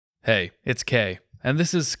Hey, it's Kay, and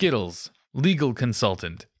this is Skittles, legal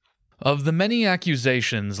consultant. Of the many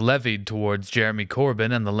accusations levied towards Jeremy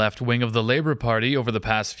Corbyn and the left wing of the Labour Party over the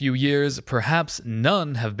past few years, perhaps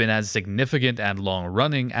none have been as significant and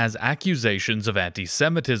long-running as accusations of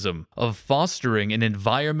anti-Semitism, of fostering an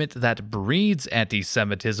environment that breeds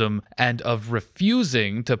anti-Semitism, and of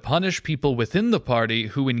refusing to punish people within the party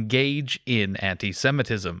who engage in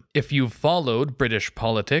anti-Semitism. If you've followed British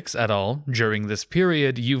politics at all during this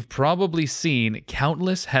period, you've probably seen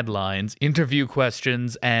countless headlines, interview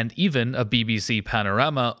questions, and even a BBC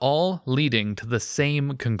panorama, all leading to the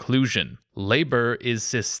same conclusion. Labour is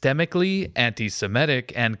systemically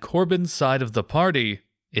anti-Semitic, and Corbyn's side of the party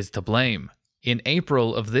is to blame. In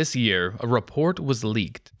April of this year, a report was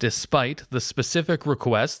leaked, despite the specific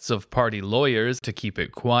requests of party lawyers to keep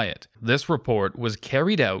it quiet. This report was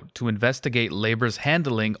carried out to investigate Labour's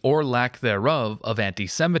handling or lack thereof of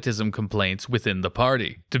anti-Semitism complaints within the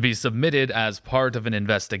party, to be submitted as part of an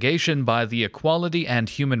investigation by the Equality and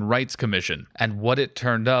Human Rights Commission, and what it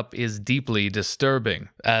turned up is deeply disturbing,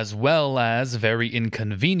 as well as very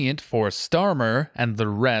inconvenient for Starmer and the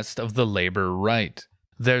rest of the Labour right.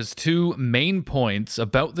 There's two main points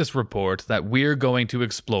about this report that we're going to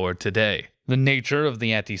explore today: the nature of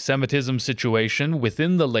the anti-Semitism situation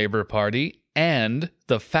within the Labour Party and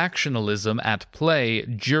the factionalism at play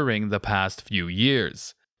during the past few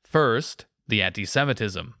years. First, the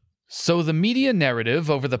anti-Semitism. So the media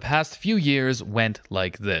narrative over the past few years went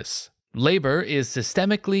like this. Labour is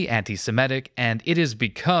systemically anti-Semitic, and it is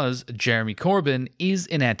because Jeremy Corbyn is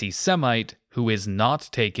an anti-Semite who is not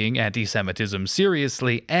taking anti-Semitism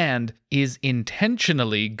seriously and is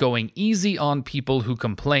intentionally going easy on people who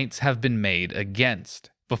complaints have been made against.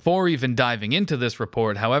 Before even diving into this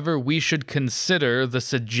report, however, we should consider the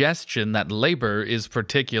suggestion that Labour is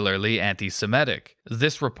particularly anti-Semitic.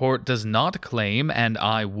 This report does not claim, and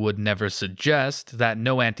I would never suggest, that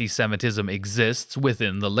no anti-Semitism exists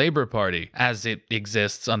within the Labour Party, as it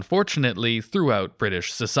exists, unfortunately, throughout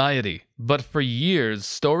British society. But for years,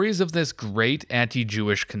 stories of this great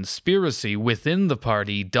anti-Jewish conspiracy within the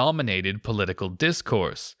party dominated political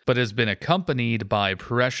discourse, but has been accompanied by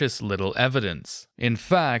precious little evidence. In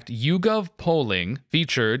fact, YouGov polling,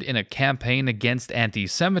 featured in a Campaign Against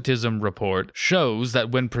Anti-Semitism report, shows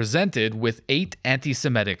that when presented with 8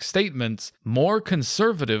 anti-Semitic statements, more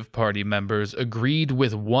Conservative Party members agreed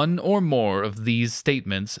with one or more of these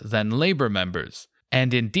statements than Labour members.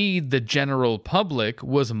 And indeed, the general public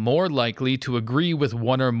was more likely to agree with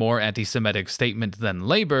one or more anti-Semitic statement than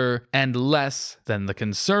Labour, and less than the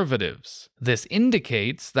Conservatives. This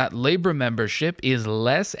indicates that Labour membership is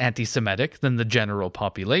less anti-Semitic than the general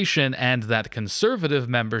population, and that Conservative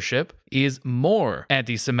membership is more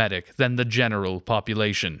anti-Semitic than the general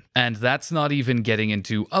population. And that's not even getting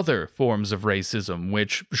into other forms of racism,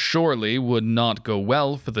 which surely would not go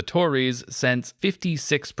well for the Tories, since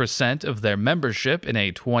 56% of their membership in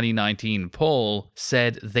a 2019 poll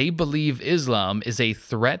said they believe Islam is a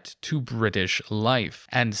threat to British life,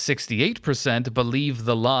 and 68% believe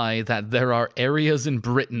the lie that there are areas in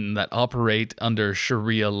Britain that operate under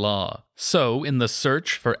Sharia law. So, in the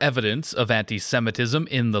search for evidence of anti-Semitism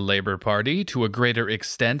in the Labour Party to a greater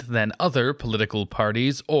extent than other political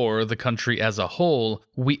parties or the country as a whole,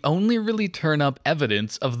 we only really turn up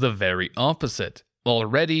evidence of the very opposite.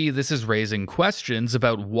 Already, this is raising questions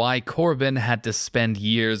about why Corbyn had to spend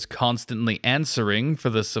years constantly answering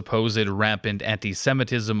for the supposed rampant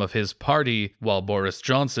anti-Semitism of his party, while Boris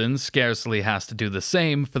Johnson scarcely has to do the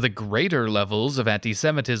same for the greater levels of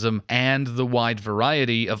anti-Semitism and the wide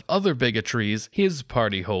variety of other bigotries his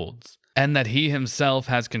party holds, and that he himself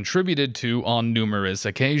has contributed to on numerous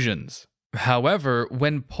occasions. However,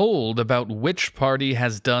 when polled about which party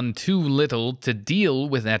has done too little to deal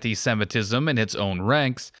with anti-Semitism in its own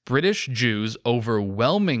ranks, British Jews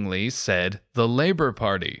overwhelmingly said the Labour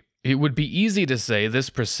Party. It would be easy to say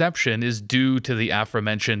this perception is due to the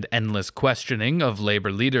aforementioned endless questioning of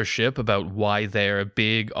Labour leadership about why they're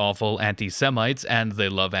big, awful anti-Semites and they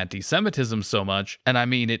love anti-Semitism so much. And I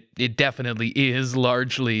mean, it definitely is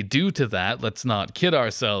largely due to that, let's not kid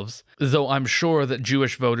ourselves. Though I'm sure that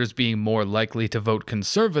Jewish voters being more likely to vote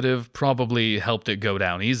Conservative probably helped it go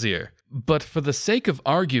down easier. But for the sake of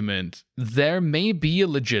argument, there may be a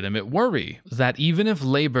legitimate worry that even if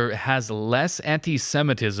Labour has less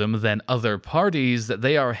anti-Semitism than other parties, that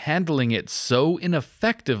they are handling it so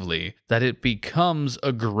ineffectively that it becomes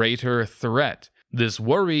a greater threat. This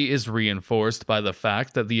worry is reinforced by the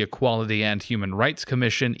fact that the Equality and Human Rights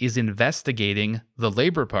Commission is investigating the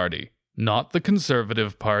Labour Party. Not the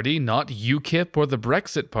Conservative Party, not UKIP or the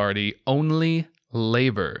Brexit Party, only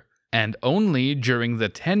Labour. and only during the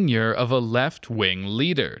tenure of a left-wing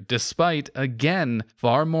leader, despite, again,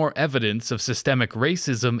 far more evidence of systemic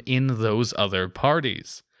racism in those other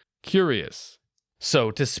parties. Curious.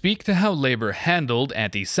 So, to speak to how Labour handled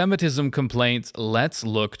anti-Semitism complaints, let's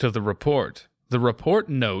look to the report. The report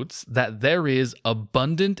notes that there is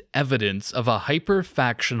abundant evidence of a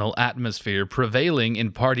hyper-factional atmosphere prevailing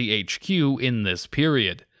in Party HQ in this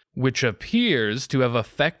period, which appears to have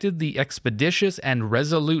affected the expeditious and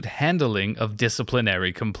resolute handling of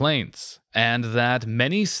disciplinary complaints, and that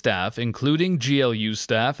many staff, including GLU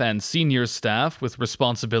staff and senior staff with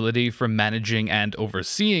responsibility for managing and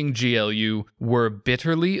overseeing GLU, were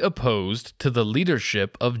bitterly opposed to the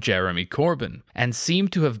leadership of Jeremy Corbyn, and seem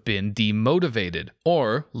to have been demotivated,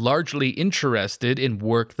 or largely interested in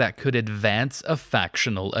work that could advance a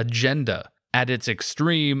factional agenda. At its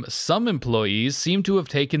extreme, some employees seem to have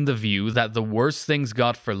taken the view that the worse things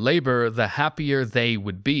got for Labour, the happier they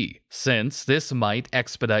would be, since this might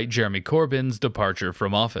expedite Jeremy Corbyn's departure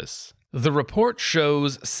from office. The report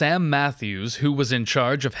shows Sam Matthews, who was in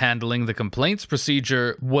charge of handling the complaints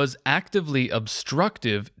procedure, was actively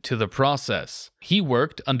obstructive to the process. He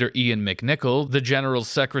worked under Ian McNicol, the General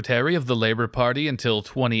Secretary of the Labour Party until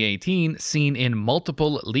 2018, seen in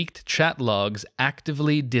multiple leaked chat logs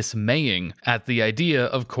actively dismaying at the idea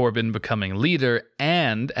of Corbyn becoming leader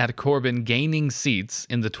and at Corbyn gaining seats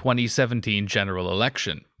in the 2017 general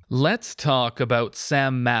election. Let's talk about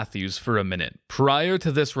Sam Matthews for a minute. Prior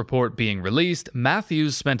to this report being released,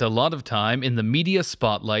 Matthews spent a lot of time in the media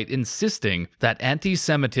spotlight insisting that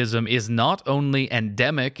anti-Semitism is not only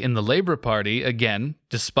endemic in the Labour Party, again,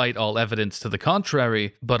 despite all evidence to the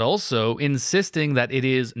contrary, but also insisting that it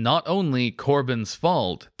is not only Corbyn's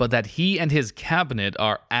fault, but that he and his cabinet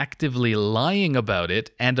are actively lying about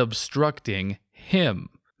it and obstructing him.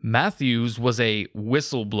 Matthews was a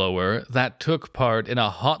whistleblower that took part in a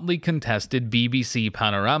hotly contested BBC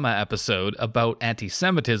Panorama episode about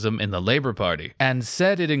anti-Semitism in the Labour Party, and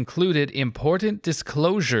said it included important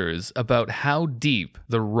disclosures about how deep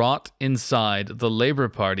the rot inside the Labour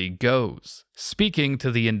Party goes. Speaking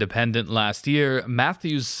to The Independent last year,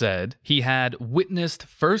 Matthews said he had witnessed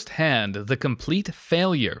firsthand the complete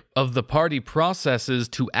failure of the party processes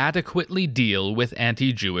to adequately deal with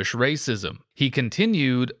anti-Jewish racism. He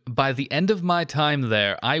continued, "By the end of my time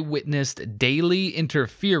there, I witnessed daily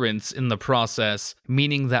interference in the process,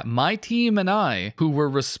 meaning that my team and I, who were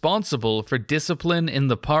responsible for discipline in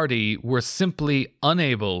the party, were simply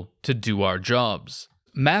unable to do our jobs."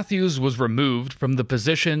 Matthews was removed from the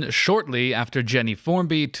position shortly after Jenny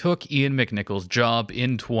Formby took Ian McNicol's job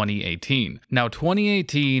in 2018. Now,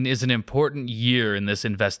 2018 is an important year in this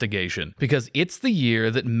investigation because it's the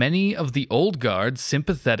year that many of the old guard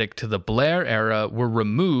sympathetic to the Blair era were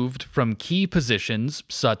removed from key positions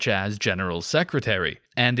such as General Secretary.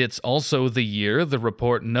 And it's also the year, the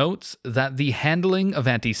report notes, that the handling of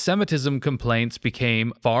anti-Semitism complaints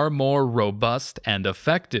became far more robust and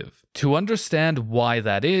effective. To understand why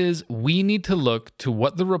that is, we need to look to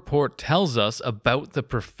what the report tells us about the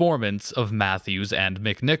performance of Matthews and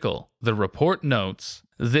McNicol. The report notes,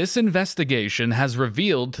 "This investigation has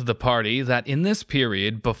revealed to the party that in this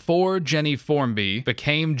period before Jenny Formby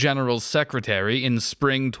became General Secretary in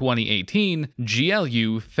spring 2018,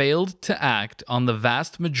 GLU failed to act on the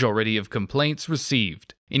vast majority of complaints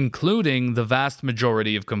received, including the vast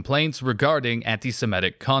majority of complaints regarding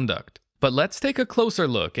anti-Semitic conduct." But let's take a closer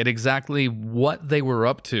look at exactly what they were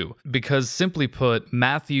up to, because simply put,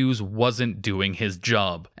 Matthews wasn't doing his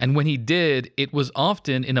job. And when he did, it was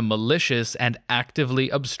often in a malicious and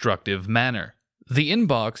actively obstructive manner. The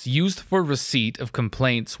inbox used for receipt of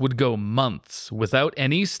complaints would go months without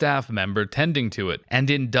any staff member tending to it, and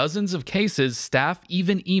in dozens of cases, staff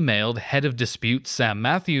even emailed Head of Dispute Sam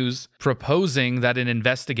Matthews proposing that an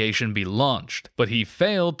investigation be launched, but he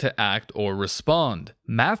failed to act or respond.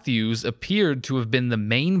 Matthews appeared to have been the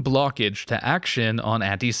main blockage to action on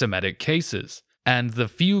anti-Semitic cases. And the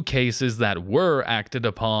few cases that were acted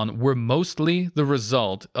upon were mostly the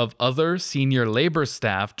result of other senior Labour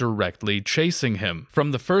staff directly chasing him. From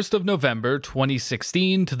the 1st of November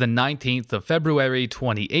 2016 to the 19th of February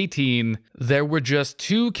 2018, there were just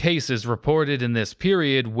 2 cases reported in this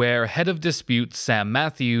period where Head of Dispute Sam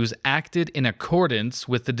Matthews acted in accordance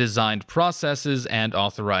with the designed processes and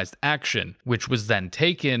authorized action, which was then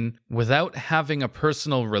taken without having a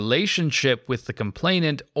personal relationship with the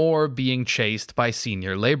complainant or being chased by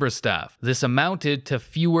senior Labour staff. This amounted to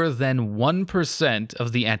fewer than 1%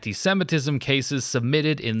 of the anti-Semitism cases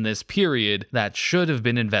submitted in this period that should have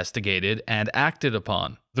been investigated and acted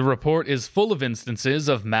upon. The report is full of instances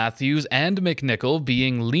of Matthews and McNichol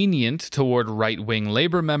being lenient toward right-wing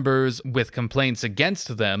Labour members with complaints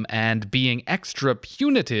against them and being extra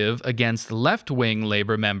punitive against left-wing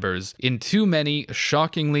Labour members in too many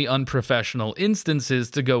shockingly unprofessional instances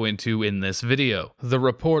to go into in this video. The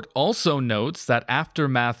report also notes that after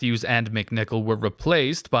Matthews and McNichol were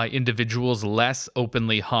replaced by individuals less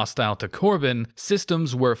openly hostile to Corbyn,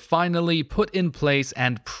 systems were finally put in place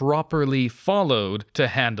and properly followed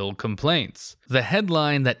to handle complaints. The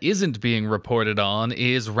headline that isn't being reported on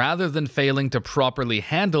is, rather than failing to properly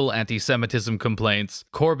handle anti-Semitism complaints,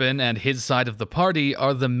 Corbyn and his side of the party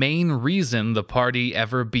are the main reason the party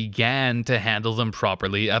ever began to handle them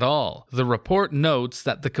properly at all. The report notes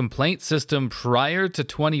that the complaint system prior to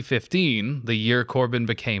 2015, the year Corbyn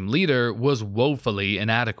became leader, was woefully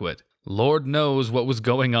inadequate. Lord knows what was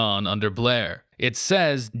going on under Blair. It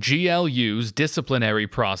says GLU's disciplinary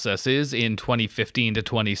processes in 2015 to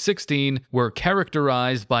 2016 were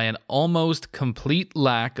characterized by an almost complete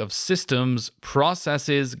lack of systems,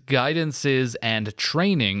 processes, guidances, and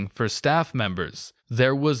training for staff members.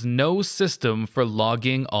 There was no system for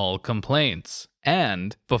logging all complaints.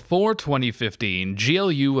 And before 2015,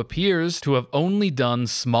 GLU appears to have only done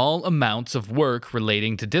small amounts of work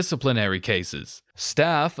relating to disciplinary cases.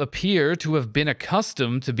 Staff appear to have been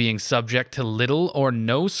accustomed to being subject to little or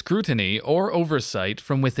no scrutiny or oversight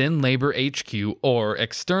from within Labour HQ or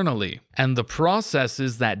externally, and the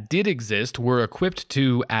processes that did exist were equipped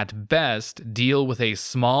to, at best, deal with a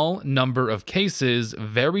small number of cases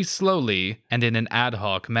very slowly and in an ad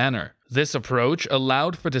hoc manner. This approach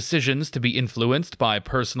allowed for decisions to be influenced by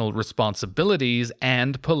personal responsibilities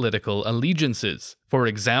and political allegiances. For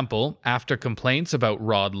example, after complaints about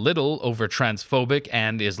Rod Liddle over transphobic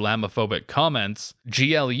and Islamophobic comments,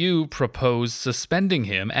 GLU proposed suspending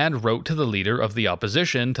him and wrote to the leader of the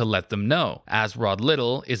opposition to let them know, as Rod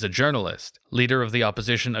Liddle is a journalist. Leader of the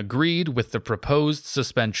opposition agreed with the proposed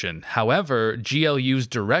suspension. However, GLU's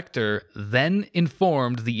director then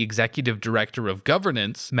informed the executive director of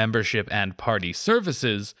governance, membership, and party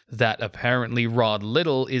services that apparently Rod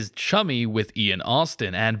Liddle is chummy with Ian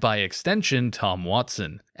Austin and by extension Tom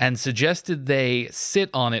Watson, and suggested they sit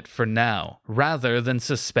on it for now, rather than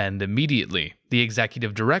suspend immediately. The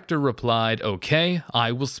executive director replied, "Okay,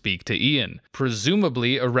 I will speak to Ian,"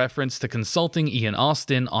 presumably a reference to consulting Ian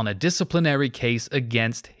Austin on a disciplinary case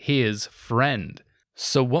against his friend.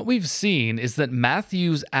 So what we've seen is that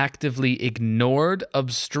Matthews actively ignored,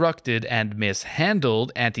 obstructed, and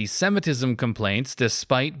mishandled anti-Semitism complaints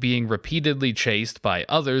despite being repeatedly chased by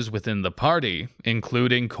others within the party,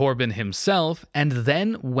 including Corbyn himself, and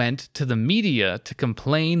then went to the media to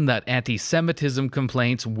complain that anti-Semitism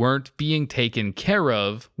complaints weren't being taken care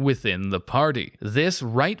of within the party. This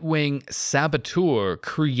right-wing saboteur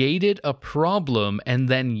created a problem and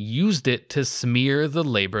then used it to smear the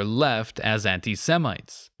Labour left as anti-Semites,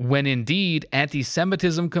 when indeed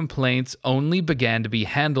anti-Semitism complaints only began to be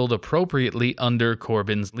handled appropriately under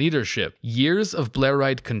Corbyn's leadership. Years of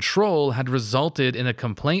Blairite control had resulted in a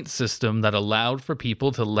complaint system that allowed for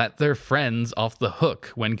people to let their friends off the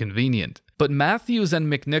hook when convenient. But Matthews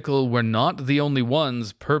and McNichol were not the only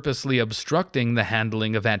ones purposely obstructing the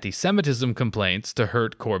handling of anti-Semitism complaints to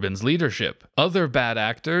hurt Corbyn's leadership. Other bad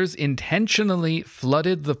actors intentionally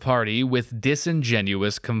flooded the party with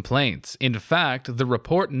disingenuous complaints. In fact, the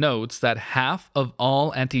report notes that half of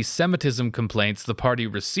all anti-Semitism complaints the party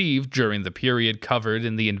received during the period covered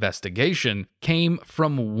in the investigation came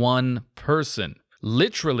from one person.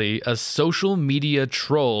 Literally a social media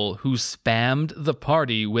troll who spammed the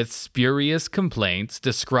party with spurious complaints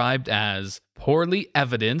described as poorly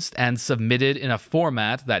evidenced and submitted in a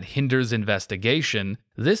format that hinders investigation.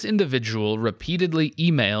 This individual repeatedly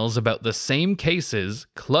emails about the same cases,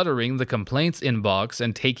 cluttering the complaints inbox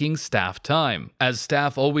and taking staff time, as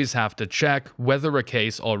staff always have to check whether a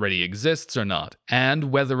case already exists or not,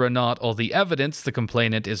 and whether or not all the evidence the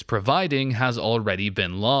complainant is providing has already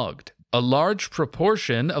been logged. A large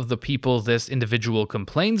proportion of the people this individual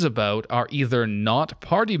complains about are either not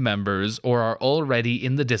party members or are already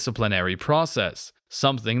in the disciplinary process,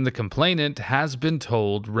 something the complainant has been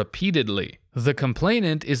told repeatedly. The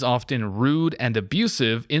complainant is often rude and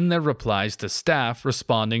abusive in their replies to staff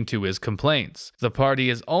responding to his complaints. The party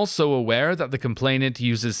is also aware that the complainant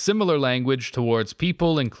uses similar language towards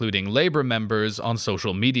people, including Labour members, on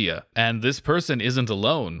social media. And this person isn't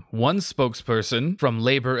alone. One spokesperson from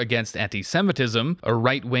Labour Against Antisemitism, a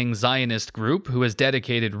right-wing Zionist group who has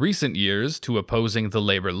dedicated recent years to opposing the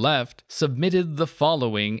Labour left, submitted the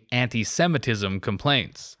following anti-Semitism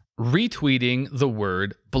complaints. Retweeting the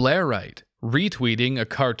word Blairite. retweeting a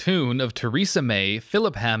cartoon of Theresa May,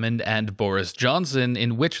 Philip Hammond, and Boris Johnson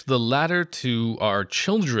in which the latter two are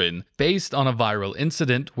children, based on a viral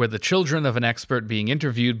incident where the children of an expert being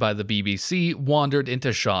interviewed by the BBC wandered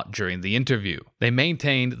into shot during the interview. They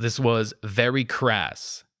maintained this was very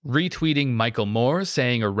crass. Retweeting Michael Moore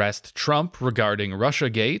saying arrest Trump regarding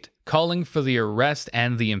Russiagate, calling for the arrest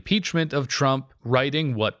and the impeachment of Trump,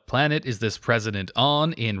 writing what planet is this president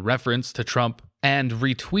on in reference to Trump, and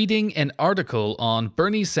retweeting an article on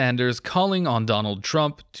Bernie Sanders calling on Donald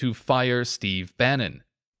Trump to fire Steve Bannon.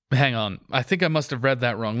 Hang on, I think I must have read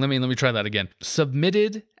that wrong. Let me try that again.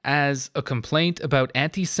 Submitted as a complaint about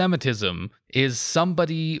anti-Semitism is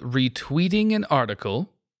somebody retweeting an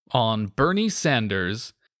article on Bernie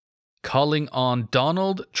Sanders calling on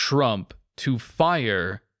Donald Trump to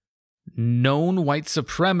fire known white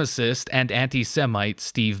supremacist and anti-Semite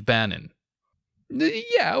Steve Bannon.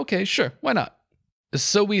 Yeah, okay, sure, why not?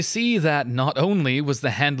 So we see that not only was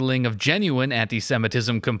the handling of genuine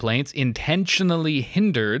anti-Semitism complaints intentionally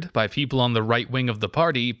hindered by people on the right wing of the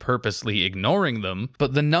party purposely ignoring them,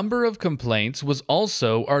 but the number of complaints was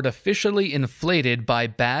also artificially inflated by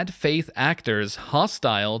bad faith actors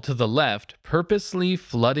hostile to the left purposely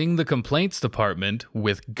flooding the complaints department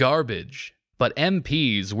with garbage. But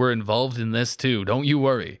MPs were involved in this too, don't you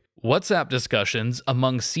worry. WhatsApp discussions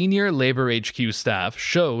among senior Labour HQ staff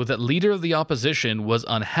show that Leader of the Opposition was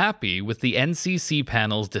unhappy with the NCC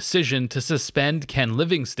panel's decision to suspend Ken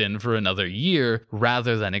Livingstone for another year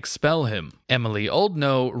rather than expel him. Emily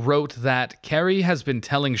Oldknow wrote that Kerry has been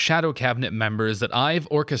telling Shadow Cabinet members that I've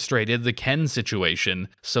orchestrated the Ken situation,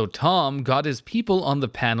 so Tom got his people on the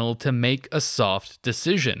panel to make a soft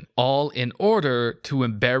decision, all in order to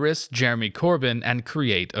embarrass Jeremy Corbyn and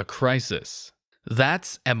create a crisis.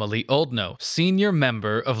 That's Emily Oldknow, senior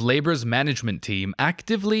member of Labour's management team,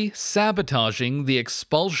 actively sabotaging the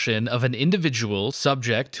expulsion of an individual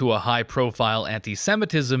subject to a high-profile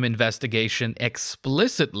anti-Semitism investigation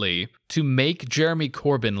explicitly to make Jeremy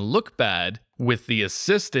Corbyn look bad with the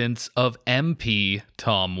assistance of MP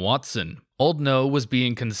Tom Watson. Oldknow was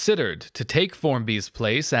being considered to take Formby's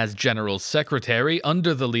place as General Secretary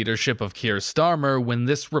under the leadership of Keir Starmer when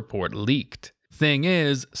this report leaked. Thing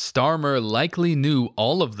is, Starmer likely knew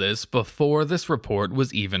all of this before this report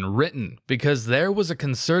was even written, because there was a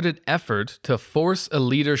concerted effort to force a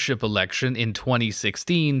leadership election in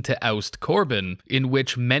 2016 to oust Corbyn, in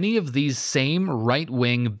which many of these same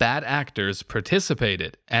right-wing bad actors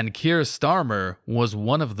participated, and Keir Starmer was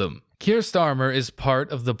one of them. Keir Starmer is part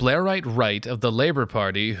of the Blairite right of the Labour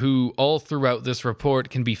Party who, all throughout this report,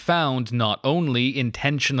 can be found not only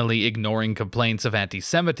intentionally ignoring complaints of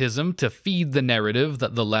anti-Semitism to feed the narrative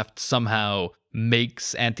that the left somehow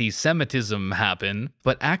makes anti-Semitism happen,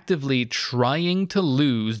 but actively trying to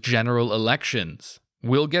lose general elections.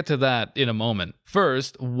 We'll get to that in a moment.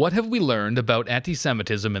 First, what have we learned about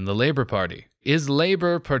anti-Semitism in the Labour Party? Is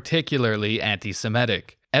Labour particularly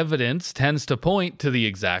anti-Semitic? Evidence tends to point to the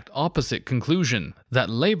exact opposite conclusion, that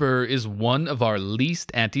Labour is one of our least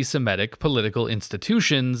anti-Semitic political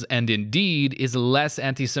institutions and indeed is less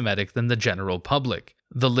anti-Semitic than the general public.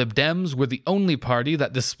 The Lib Dems were the only party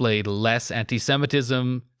that displayed less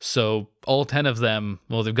anti-Semitism, so all 10 of them,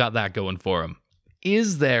 well, they've got that going for them.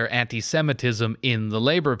 Is there anti-Semitism in the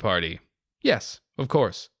Labour Party? Yes, of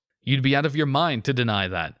course. You'd be out of your mind to deny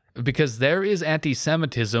that. Because there is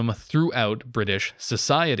anti-Semitism throughout British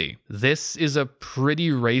society. This is a pretty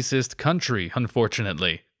racist country,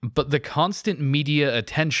 unfortunately. But the constant media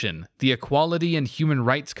attention, the Equality and Human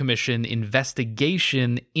Rights Commission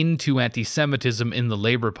investigation into anti-Semitism in the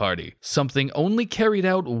Labour Party, something only carried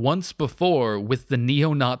out once before with the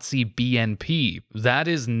neo-Nazi BNP. That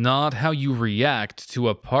is not how you react to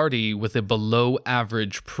a party with a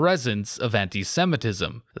below-average presence of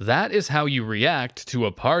anti-Semitism. That is how you react to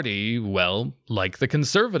a party, well, like the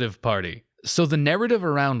Conservative Party. So the narrative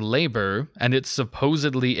around Labour and its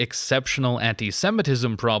supposedly exceptional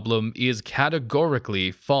anti-Semitism problem is categorically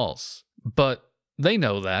false. But they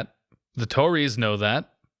know that. The Tories know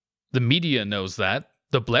that. The media knows that.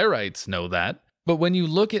 The Blairites know that. But when you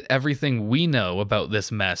look at everything we know about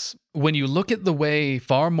this mess, when you look at the way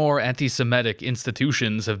far more anti-Semitic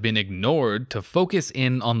institutions have been ignored to focus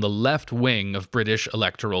in on the left wing of British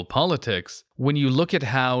electoral politics, when you look at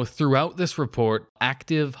how, throughout this report,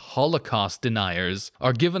 active Holocaust deniers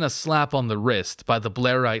are given a slap on the wrist by the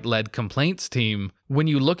Blairite-led complaints team, when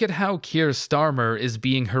you look at how Keir Starmer is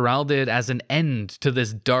being heralded as an end to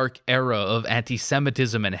this dark era of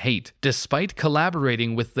anti-Semitism and hate, despite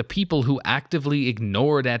collaborating with the people who actively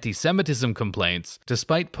ignored anti-Semitism complaints,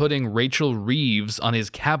 despite putting Rachel Reeves on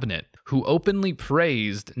his cabinet, who openly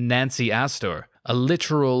praised Nancy Astor, a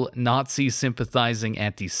literal Nazi-sympathizing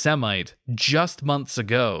anti-Semite, just months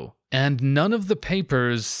ago. And none of the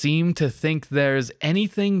papers seem to think there's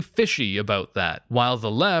anything fishy about that, while the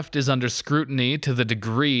left is under scrutiny to the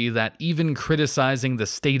degree that even criticizing the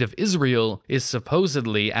state of Israel is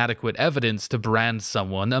supposedly adequate evidence to brand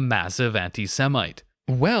someone a massive anti-Semite.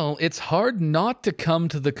 Well, it's hard not to come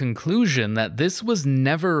to the conclusion that this was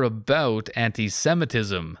never about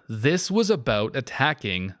anti-Semitism. This was about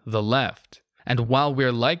attacking the left. And while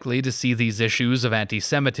we're likely to see these issues of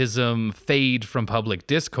anti-Semitism fade from public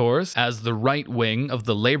discourse as the right wing of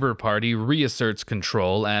the Labour Party reasserts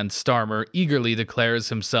control and Starmer eagerly declares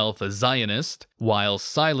himself a Zionist, while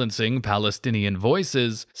silencing Palestinian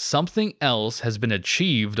voices, something else has been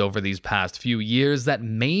achieved over these past few years that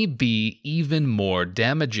may be even more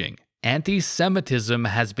damaging. Anti-Semitism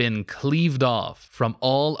has been cleaved off from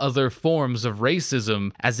all other forms of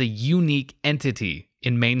racism as a unique entity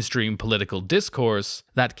in mainstream political discourse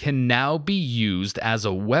that can now be used as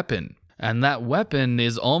a weapon. And that weapon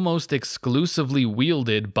is almost exclusively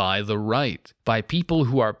wielded by the right, by people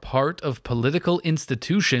who are part of political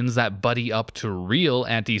institutions that buddy up to real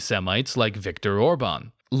anti-Semites like Viktor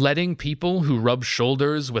Orban. Letting people who rub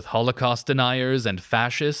shoulders with Holocaust deniers and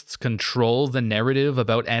fascists control the narrative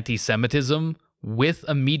about anti-Semitism with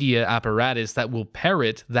a media apparatus that will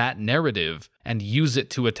parrot that narrative and use it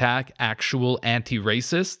to attack actual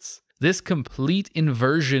anti-racists. This complete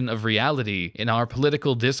inversion of reality in our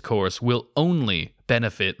political discourse will only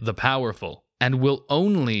benefit the powerful and will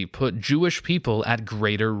only put Jewish people at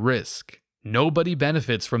greater risk. Nobody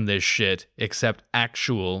benefits from this shit except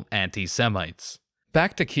actual anti-Semites.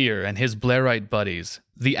 Back to Keir and his Blairite buddies.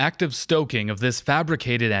 The active stoking of this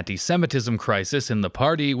fabricated anti-Semitism crisis in the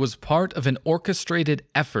party was part of an orchestrated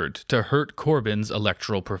effort to hurt Corbyn's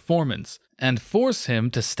electoral performance and force him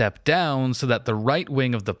to step down so that the right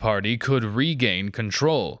wing of the party could regain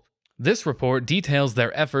control. This report details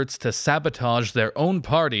their efforts to sabotage their own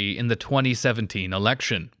party in the 2017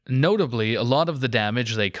 election. Notably, a lot of the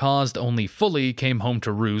damage they caused only fully came home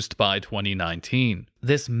to roost by 2019.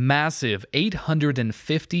 This massive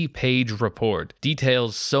 850-page report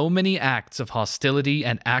details so many acts of hostility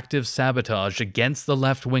and active sabotage against the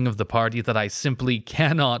left wing of the party that I simply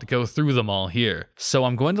cannot go through them all here. So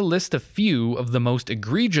I'm going to list a few of the most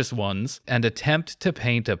egregious ones and attempt to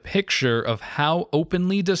paint a picture of how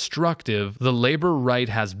openly destructive the Labour right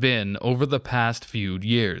has been over the past few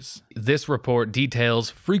years. This report details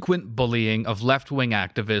frequent bullying of left-wing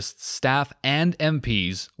activists, staff, and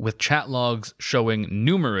MPs, with chat logs showing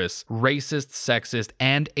numerous racist, sexist,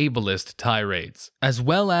 and ableist tirades, as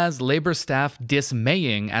well as Labour staff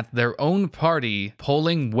dismaying at their own party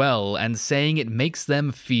polling well and saying it makes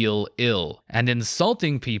them feel ill, and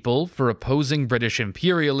insulting people for opposing British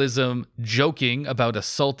imperialism, joking about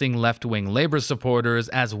assaulting left-wing Labour supporters,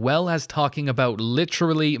 as well as talking about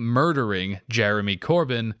literally murdering Jeremy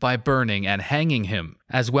Corbyn by burning and hanging him,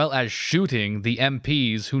 as well as shooting the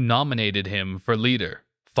MPs who nominated him for leader.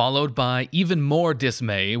 Followed by even more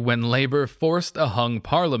dismay when Labour forced a hung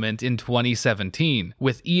parliament in 2017,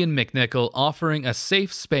 with Ian McNicol offering a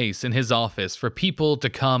safe space in his office for people to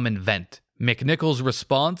come and vent. McNichol's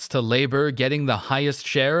response to Labour getting the highest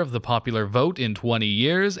share of the popular vote in 20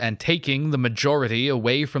 years and taking the majority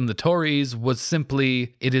away from the Tories was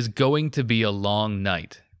simply, "It is going to be a long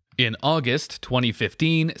night." In August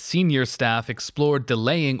 2015, senior staff explored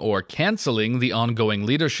delaying or cancelling the ongoing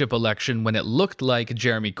leadership election when it looked like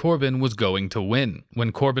Jeremy Corbyn was going to win.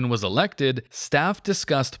 When Corbyn was elected, staff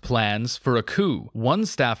discussed plans for a coup. One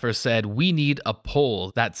staffer said, "We need a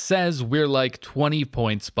poll that says we're like 20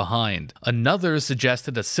 points behind." Another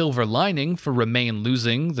suggested a silver lining for Remain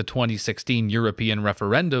losing the 2016 European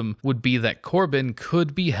referendum would be that Corbyn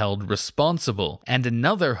could be held responsible. And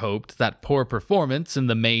another hoped that poor performance in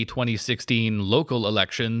the May 2016 local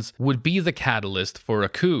elections would be the catalyst for a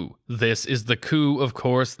coup. This is the coup, of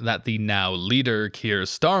course, that the now leader Keir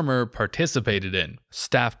Starmer participated in.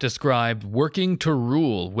 Staff described working to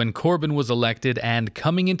rule when Corbyn was elected and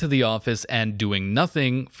coming into the office and doing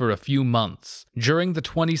nothing for a few months. During the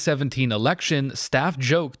 2017 election, staff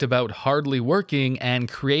joked about hardly working and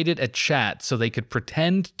created a chat so they could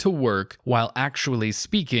pretend to work while actually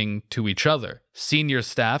speaking to each other. Senior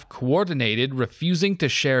staff coordinated refusing to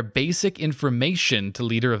share basic information to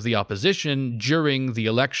Leader of the Opposition during the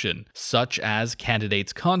election, such as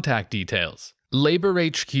candidates' contact details. Labour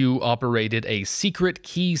HQ operated a secret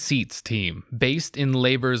key seats team based in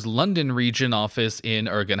Labour's London region office in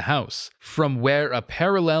Ergon House, from where a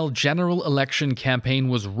parallel general election campaign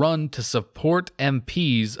was run to support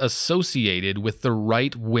MPs associated with the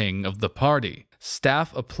right wing of the party.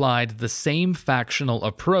 Staff applied the same factional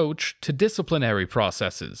approach to disciplinary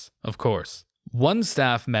processes, of course. One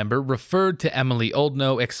staff member referred to Emily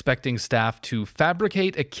Oldknow expecting staff to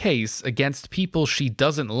fabricate a case against people she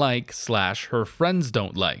doesn't like / her friends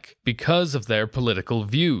don't like because of their political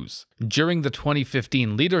views. During the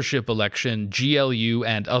 2015 leadership election, GLU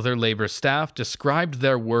and other Labour staff described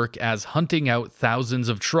their work as hunting out thousands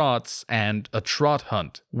of trots and a trot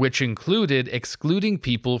hunt, which included excluding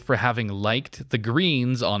people for having liked the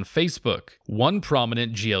Greens on Facebook. One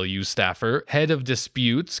prominent GLU staffer, head of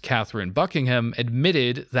disputes Catherine Buckingham,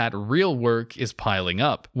 admitted that real work is piling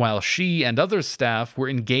up, while she and other staff were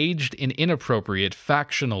engaged in inappropriate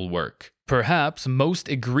factional work. Perhaps most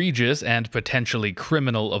egregious and potentially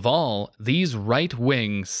criminal of all, these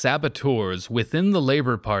right-wing saboteurs within the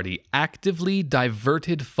Labour Party actively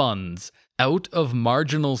diverted funds out of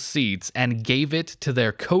marginal seats and gave it to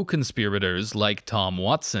their co-conspirators like Tom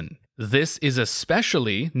Watson. This is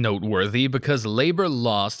especially noteworthy because Labour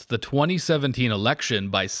lost the 2017 election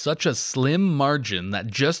by such a slim margin that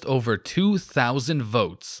just over 2,000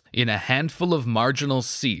 votes in a handful of marginal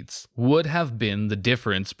seats would have been the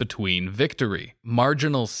difference between victory.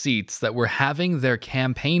 Marginal seats that were having their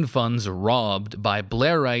campaign funds robbed by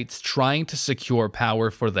Blairites trying to secure power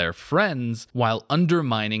for their friends while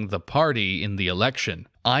undermining the party in the election.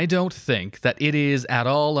 I don't think that it is at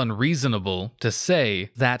all unreasonable to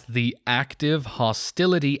say that the active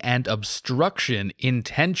hostility and obstruction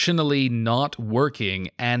intentionally not working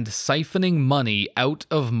and siphoning money out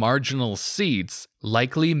of marginal seats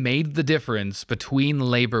likely made the difference between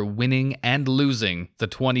Labour winning and losing the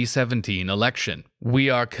 2017 election. We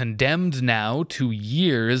are condemned now to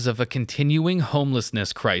years of a continuing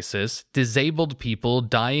homelessness crisis, disabled people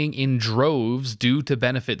dying in droves due to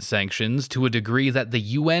benefit sanctions to a degree that the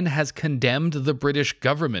UN has condemned the British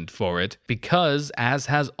government for it because, as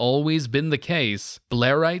has always been the case,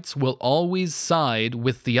 Blairites will always side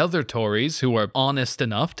with the other Tories who are honest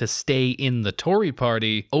enough to stay in the Tory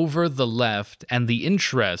party over the left and the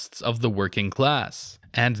interests of the working class.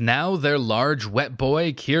 And now their large wet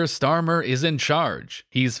boy Keir Starmer is in charge.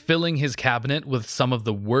 He's filling his cabinet with some of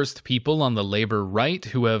the worst people on the Labour right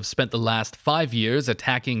who have spent the last 5 years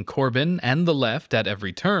attacking Corbyn and the left at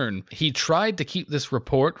every turn. He tried to keep this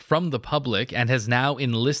report from the public and has now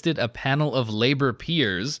enlisted a panel of Labour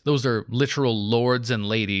peers, those are literal lords and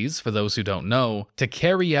ladies for those who don't know, to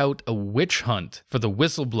carry out a witch hunt for the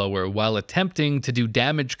whistleblower while attempting to do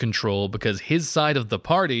damage control because his side of the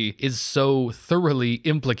party is so thoroughly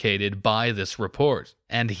implicated by this report.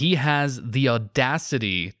 And he has the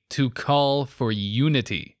audacity to call for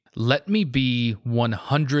unity. Let me be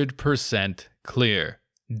 100% clear.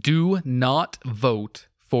 Do not vote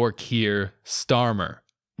for Keir Starmer.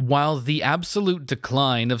 While the absolute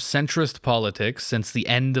decline of centrist politics since the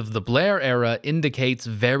end of the Blair era indicates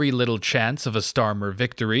very little chance of a Starmer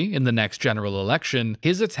victory in the next general election,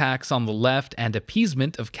 his attacks on the left and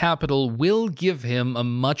appeasement of capital will give him a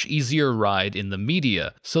much easier ride in the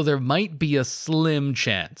media, so there might be a slim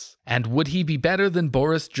chance. And would he be better than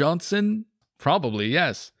Boris Johnson? Probably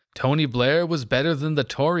yes. Tony Blair was better than the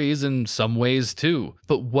Tories in some ways too.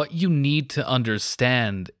 But what you need to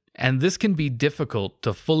understand, and this can be difficult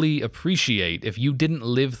to fully appreciate if you didn't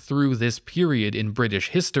live through this period in British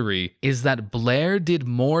history, is that Blair did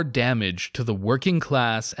more damage to the working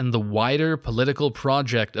class and the wider political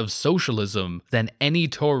project of socialism than any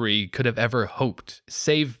Tory could have ever hoped,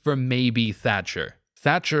 save for maybe Thatcher.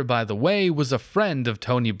 Thatcher, by the way, was a friend of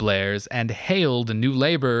Tony Blair's and hailed New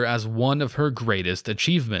Labour as one of her greatest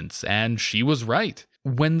achievements, and she was right.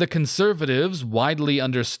 When the Conservatives, widely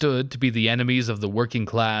understood to be the enemies of the working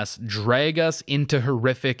class, drag us into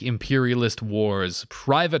horrific imperialist wars,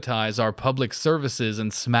 privatize our public services,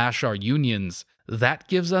 and smash our unions, that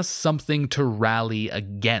gives us something to rally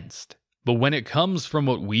against. But when it comes from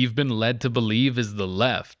what we've been led to believe is the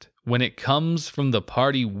left, when it comes from the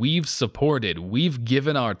party we've supported, we've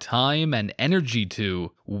given our time and energy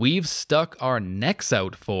to, we've stuck our necks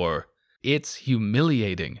out for, it's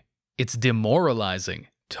humiliating. It's demoralizing.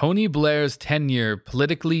 Tony Blair's tenure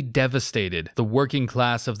politically devastated the working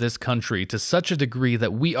class of this country to such a degree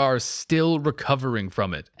that we are still recovering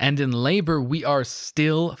from it. And in Labour, we are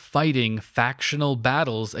still fighting factional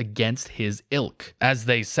battles against his ilk, as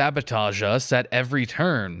they sabotage us at every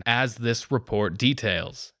turn, as this report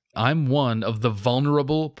details. I'm one of the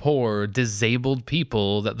vulnerable, poor, disabled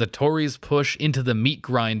people that the Tories push into the meat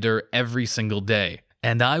grinder every single day.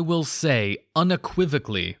 And I will say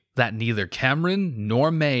unequivocally that neither Cameron,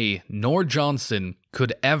 nor May, nor Johnson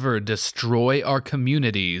could ever destroy our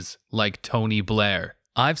communities like Tony Blair.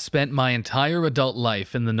 I've spent my entire adult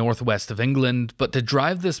life in the northwest of England, but to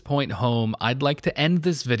drive this point home, I'd like to end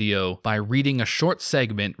this video by reading a short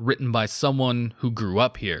segment written by someone who grew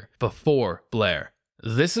up here, before Blair.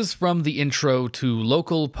 This is from the intro to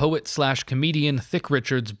local poet/comedian Thick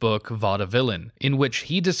Richard's book Vaudevillain, in which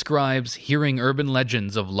he describes hearing urban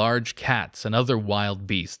legends of large cats and other wild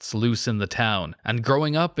beasts loose in the town, and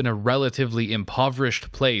growing up in a relatively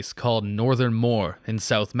impoverished place called Northern Moor in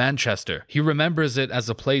South Manchester. He remembers it as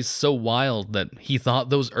a place so wild that he thought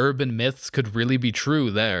those urban myths could really be true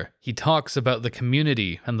there. He talks about the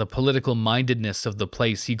community and the political mindedness of the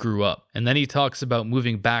place he grew up, and then he talks about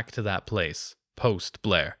moving back to that place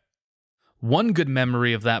post-Blair. One good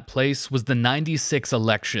memory of that place was the '96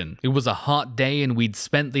 election. It was a hot day and we'd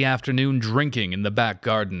spent the afternoon drinking in the back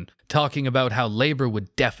garden, talking about how Labour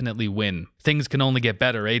would definitely win. Things can only get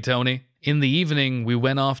better, eh, Tony? In the evening, we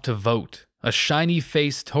went off to vote. A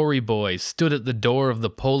shiny-faced Tory boy stood at the door of the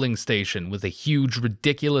polling station with a huge,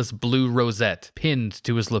 ridiculous blue rosette pinned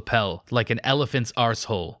to his lapel, like an elephant's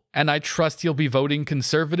arsehole. "And I trust you'll be voting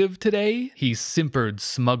Conservative today?" He simpered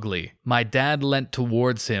smugly. My dad leant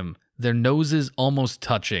towards him, their noses almost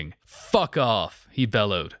touching. "Fuck off," he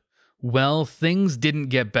bellowed. Well, things didn't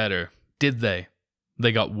get better, did they?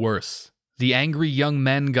 They got worse. The angry young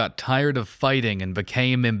men got tired of fighting and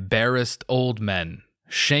became embarrassed old men,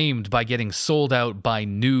 shamed by getting sold out by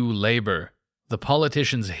New Labour. The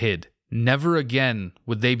politicians hid. Never again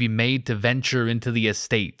would they be made to venture into the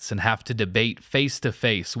estates and have to debate face to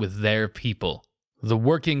face with their people. The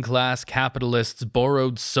working class capitalists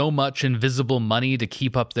borrowed so much invisible money to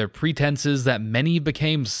keep up their pretenses that many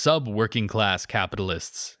became sub-working class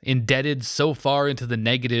capitalists, indebted so far into the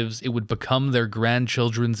negatives it would become their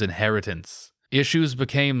grandchildren's inheritance. Issues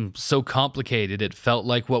became so complicated it felt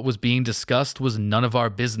like what was being discussed was none of our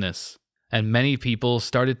business. And many people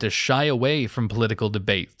started to shy away from political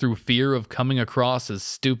debate through fear of coming across as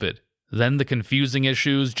stupid. Then the confusing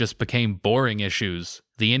issues just became boring issues.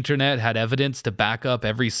 The internet had evidence to back up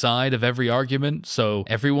every side of every argument, so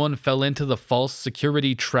everyone fell into the false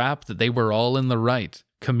security trap that they were all in the right.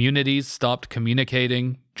 Communities stopped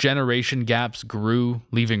communicating, generation gaps grew,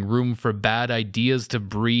 leaving room for bad ideas to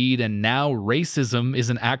breed, and now racism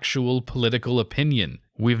is an actual political opinion.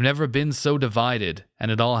 We've never been so divided,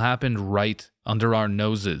 and it all happened right under our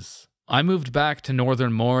noses. I moved back to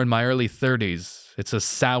Northern Moor in my early 30s. It's a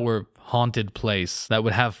sour, haunted place that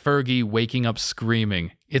would have Fergie waking up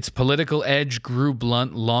screaming. Its political edge grew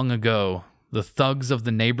blunt long ago. The thugs of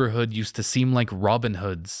the neighborhood used to seem like Robin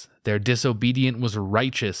Hoods. Their disobedience was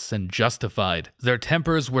righteous and justified. Their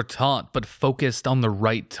tempers were taut but focused on the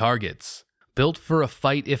right targets. Built for a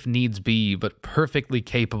fight if needs be, but perfectly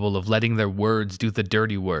capable of letting their words do the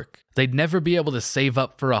dirty work. They'd never be able to save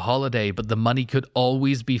up for a holiday, but the money could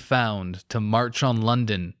always be found to march on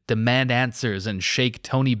London, demand answers, and shake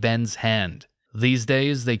Tony Benn's hand. These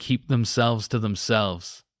days, they keep themselves to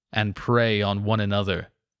themselves and prey on one another.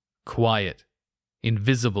 Quiet,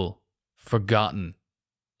 invisible, forgotten,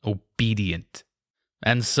 obedient.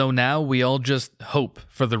 And so now we all just hope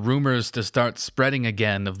for the rumors to start spreading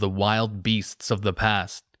again of the wild beasts of the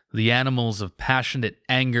past, the animals of passionate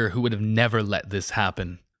anger who would have never let this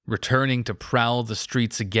happen, returning to prowl the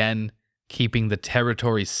streets again, keeping the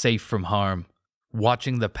territory safe from harm,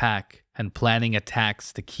 watching the pack and planning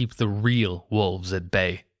attacks to keep the real wolves at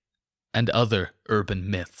bay, and other urban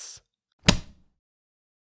myths.